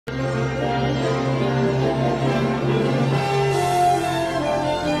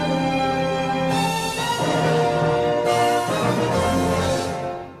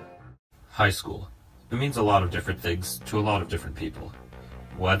High school. It means a lot of different things to a lot of different people.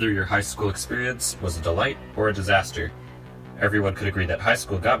 Whether your high school experience was a delight or a disaster, everyone could agree that high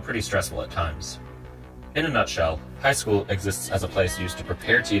school got pretty stressful at times. In a nutshell, high school exists as a place used to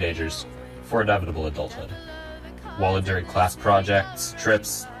prepare teenagers for inevitable adulthood. While during class projects,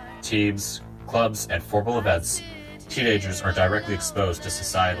 trips, teams, clubs, and formal events, teenagers are directly exposed to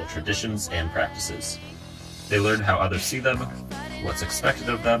societal traditions and practices. They learn how others see them, what's expected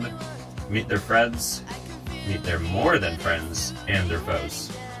of them, meet their friends, meet their more than friends, and their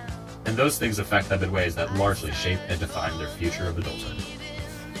foes. And those things affect them in ways that largely shape and define their future of adulthood.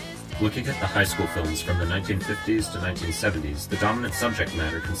 Looking at the high school films from the 1950s to 1970s, the dominant subject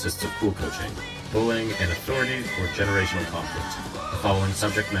matter consists of cool coaching, bullying, and authority or generational conflict. The following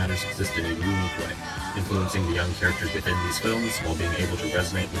subject matters exist in a unique way, influencing the young characters within these films while being able to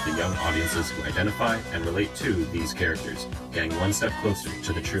resonate with the young audiences who identify and relate to these characters, getting one step closer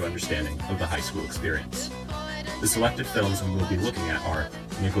to the true understanding of the high school experience. The selected films we will be looking at are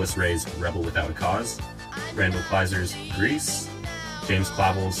Nicholas Ray's Rebel Without a Cause, Randall Kleiser's Grease, James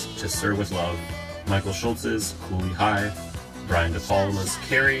Clavell's To Sir With Love, Michael Schultz's Cooley High, Brian De Palma's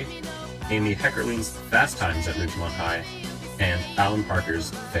Carrie, Amy Heckerling's Fast Times at Ridgemont High, and Alan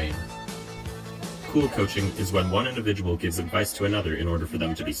Parker's Fame. Cool coaching is when one individual gives advice to another in order for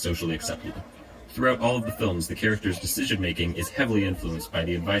them to be socially accepted. Throughout all of the films, the character's decision-making is heavily influenced by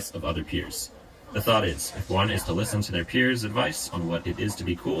the advice of other peers. The thought is, if one is to listen to their peers' advice on what it is to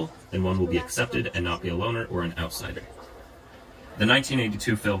be cool, then one will be accepted and not be a loner or an outsider. The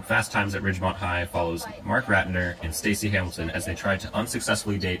 1982 film Fast Times at Ridgemont High follows Mark Ratner and Stacey Hamilton as they try to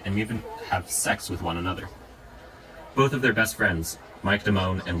unsuccessfully date and even have sex with one another. Both of their best friends, Mike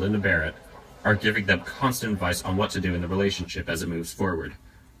Damone and Linda Barrett, are giving them constant advice on what to do in the relationship as it moves forward.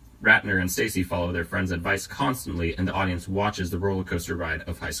 Ratner and Stacey follow their friends' advice constantly, and the audience watches the roller coaster ride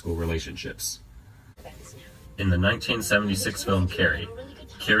of high school relationships. In the 1976 film Carrie,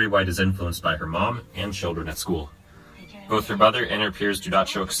 Carrie White is influenced by her mom and children at school. Both her mother and her peers do not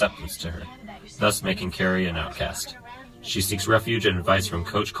show acceptance to her, thus making Carrie an outcast. She seeks refuge and advice from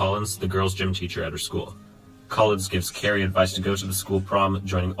Coach Collins, the girls' gym teacher at her school. Collins gives Carrie advice to go to the school prom,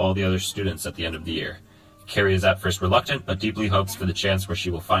 joining all the other students at the end of the year. Carrie is at first reluctant, but deeply hopes for the chance where she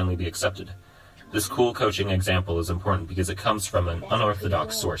will finally be accepted. This cool coaching example is important because it comes from an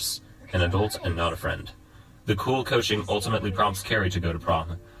unorthodox source, an adult and not a friend. The cool coaching ultimately prompts Carrie to go to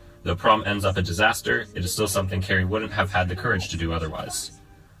prom. Though prom ends up a disaster, it is still something Carrie wouldn't have had the courage to do otherwise.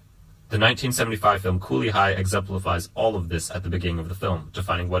 The 1975 film Cooley High exemplifies all of this at the beginning of the film,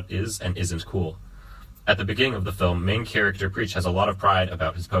 defining what is and isn't cool. At the beginning of the film, main character Preach has a lot of pride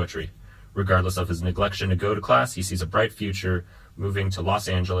about his poetry. Regardless of his neglection to go to class, he sees a bright future moving to Los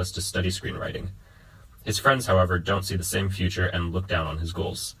Angeles to study screenwriting. His friends, however, don't see the same future and look down on his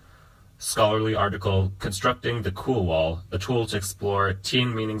goals. Scholarly article, Constructing the Cool Wall, a tool to explore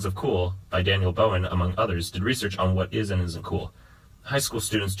teen meanings of cool, by Daniel Bowen, among others, did research on what is and isn't cool. High school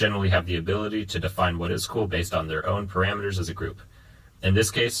students generally have the ability to define what is cool based on their own parameters as a group. In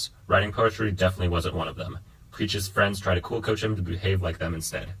this case, writing poetry definitely wasn't one of them. Preach's friends try to cool coach him to behave like them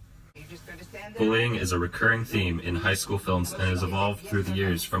instead. Bullying is a recurring theme in high school films and has evolved through the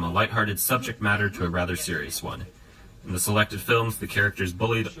years from a lighthearted subject matter to a rather serious one. In the selected films, the characters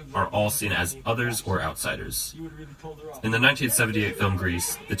bullied are all seen as others or outsiders. In the 1978 film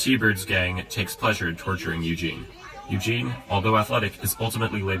Grease, the T-Birds gang takes pleasure in torturing Eugene. Eugene, although athletic, is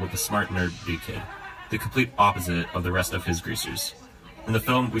ultimately labeled the smart nerd B-kid, the complete opposite of the rest of his greasers. In the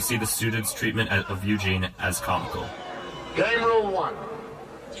film, we see the students' treatment of Eugene as comical. Game rule 1.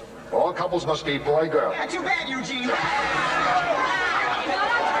 All couples must be boy-girl. Not too bad, Eugene. All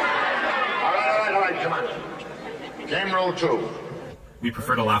right, come on. Game rule 2. We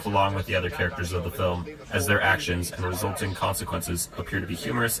prefer to laugh along with the other characters of the film, as their actions and resulting consequences appear to be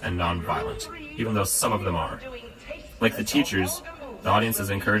humorous and non-violent, even though some of them are. Like the teachers, the audience is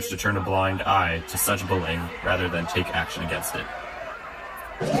encouraged to turn a blind eye to such bullying rather than take action against it.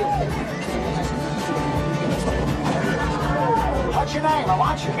 What's your name? I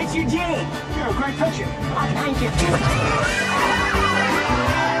want you. It's Eugene. You're a great pitcher. Thank you.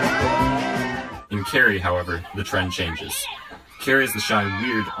 In Carrie, however, the trend changes. Carrie is the shy,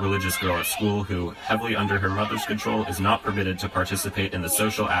 weird religious girl at school who, heavily under her mother's control, is not permitted to participate in the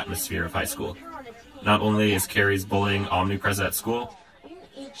social atmosphere of high school. Not only is Carrie's bullying omnipresent at school,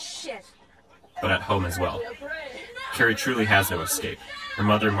 but at home as well. Carrie truly has no escape. Her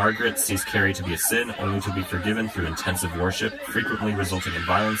mother, Margaret, sees Carrie to be a sin, only to be forgiven through intensive worship, frequently resulting in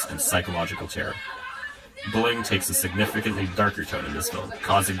violence and psychological terror. Bullying takes a significantly darker tone in this film,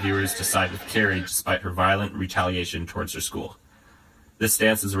 causing viewers to side with Carrie despite her violent retaliation towards her school. This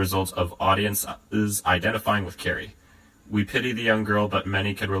stance is a result of audiences identifying with Carrie. We pity the young girl, but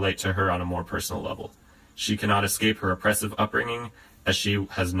many can relate to her on a more personal level. She cannot escape her oppressive upbringing, as she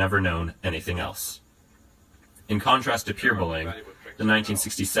has never known anything else. In contrast to peer bullying, the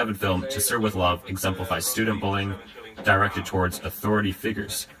 1967 film To Sir with Love exemplifies student bullying directed towards authority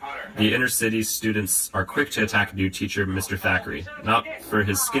figures. The inner city students are quick to attack new teacher Mr. Thackeray, not for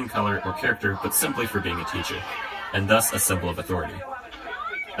his skin color or character, but simply for being a teacher, and thus a symbol of authority.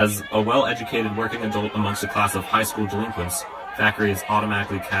 As a well-educated working adult amongst a class of high school delinquents, Thackeray is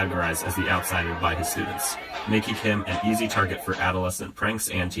automatically categorized as the outsider by his students, making him an easy target for adolescent pranks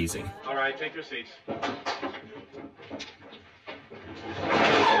and teasing. All right, take your seats.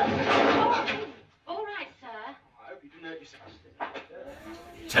 All right, sir.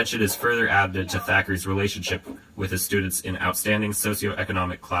 Tension is further added to Thackeray's relationship with his students in outstanding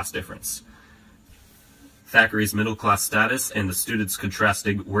socioeconomic class difference. Thackeray's middle-class status and the students'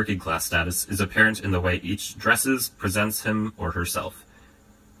 contrasting working-class status is apparent in the way each dresses, presents him or herself.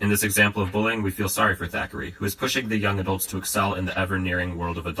 In this example of bullying, we feel sorry for Thackeray, who is pushing the young adults to excel in the ever-nearing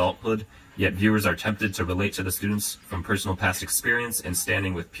world of adulthood, yet viewers are tempted to relate to the students from personal past experience and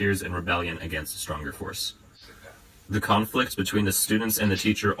standing with peers in rebellion against a stronger force. The conflict between the students and the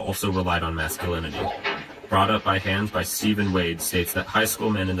teacher also relied on masculinity. Brought up by hand by Stephen Wade states that high school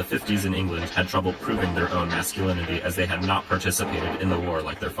men in the 50s in England had trouble proving their own masculinity as they had not participated in the war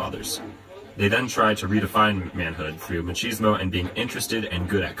like their fathers. They then tried to redefine manhood through machismo and being interested and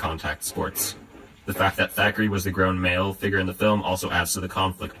good at contact sports. The fact that Thackeray was the grown male figure in the film also adds to the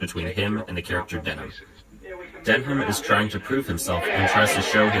conflict between him and the character Denham. Denham is trying to prove himself and tries to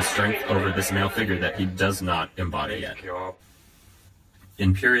show his strength over this male figure that he does not embody yet.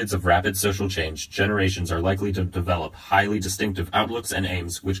 In periods of rapid social change, generations are likely to develop highly distinctive outlooks and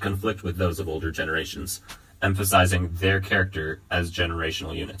aims which conflict with those of older generations, emphasizing their character as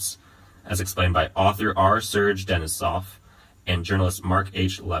generational units, as explained by author R. Serge Denisov and journalist Mark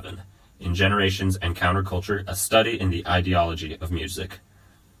H. Levin, in Generations and Counterculture, a study in the ideology of music.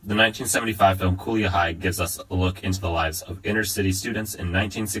 The 1975 film Cooley High gives us a look into the lives of inner-city students in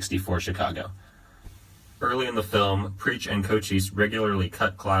 1964 Chicago. Early in the film, Preach and Cochise regularly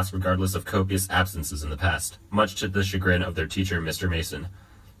cut class regardless of copious absences in the past, much to the chagrin of their teacher, Mr. Mason.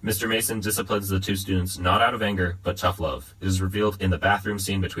 Mr. Mason disciplines the two students not out of anger, but tough love. It is revealed in the bathroom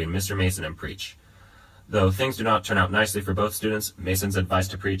scene between Mr. Mason and Preach. Though things do not turn out nicely for both students, Mason's advice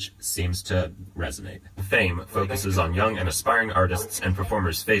to Preach seems to resonate. Fame focuses on young and aspiring artists and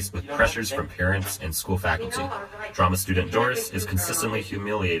performers faced with pressures from parents and school faculty. Drama student Doris is consistently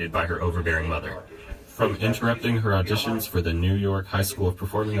humiliated by her overbearing mother. From interrupting her auditions for the New York High School of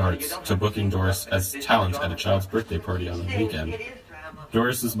Performing Arts to booking Doris as talent at a child's birthday party on the weekend,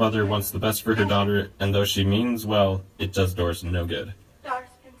 Doris's mother wants the best for her daughter, and though she means well, it does Doris no good.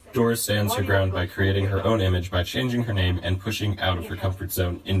 Doris stands her ground by creating her own image by changing her name and pushing out of her comfort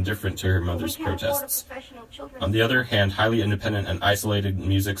zone, indifferent to her mother's protests. On the other hand, highly independent and isolated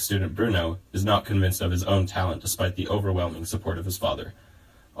music student Bruno is not convinced of his own talent despite the overwhelming support of his father.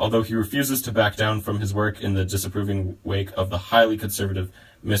 Although he refuses to back down from his work in the disapproving wake of the highly conservative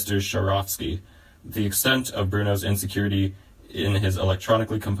Mr. Sharovsky, the extent of Bruno's insecurity in his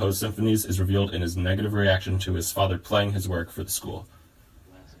electronically composed symphonies is revealed in his negative reaction to his father playing his work for the school.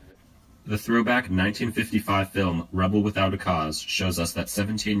 The throwback 1955 film Rebel Without a Cause shows us that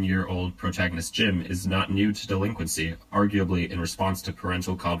 17-year-old protagonist Jim is not new to delinquency, arguably in response to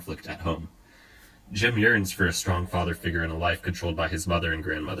parental conflict at home. Jim yearns for a strong father figure in a life controlled by his mother and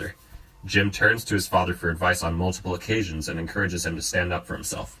grandmother. Jim turns to his father for advice on multiple occasions and encourages him to stand up for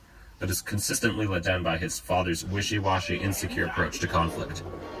himself, but is consistently let down by his father's wishy-washy, insecure approach to conflict.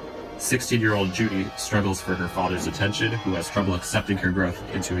 16-year-old Judy struggles for her father's attention, who has trouble accepting her growth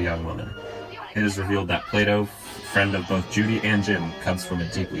into a young woman. It is revealed that Plato, friend of both Judy and Jim, comes from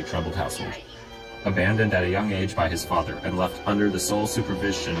a deeply troubled household. Abandoned at a young age by his father and left under the sole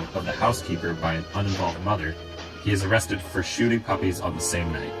supervision of the housekeeper by an uninvolved mother, he is arrested for shooting puppies on the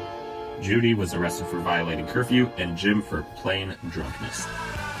same night. Judy was arrested for violating curfew, and Jim for plain drunkenness.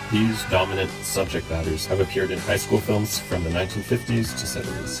 These dominant subject matters have appeared in high school films from the 1950s to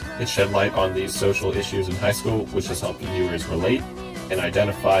 70s. It shed light on these social issues in high school, which has helped viewers relate and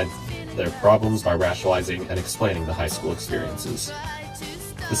identify their problems by rationalizing and explaining the high school experiences.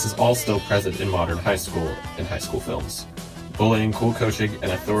 This is all still present in modern high school and high school films. Bullying, cool coaching,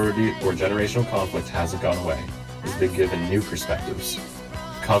 and authority or generational conflict hasn't gone away. It's been given new perspectives.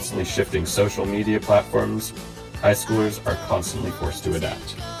 Constantly shifting social media platforms, high schoolers are constantly forced to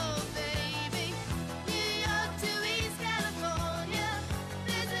adapt.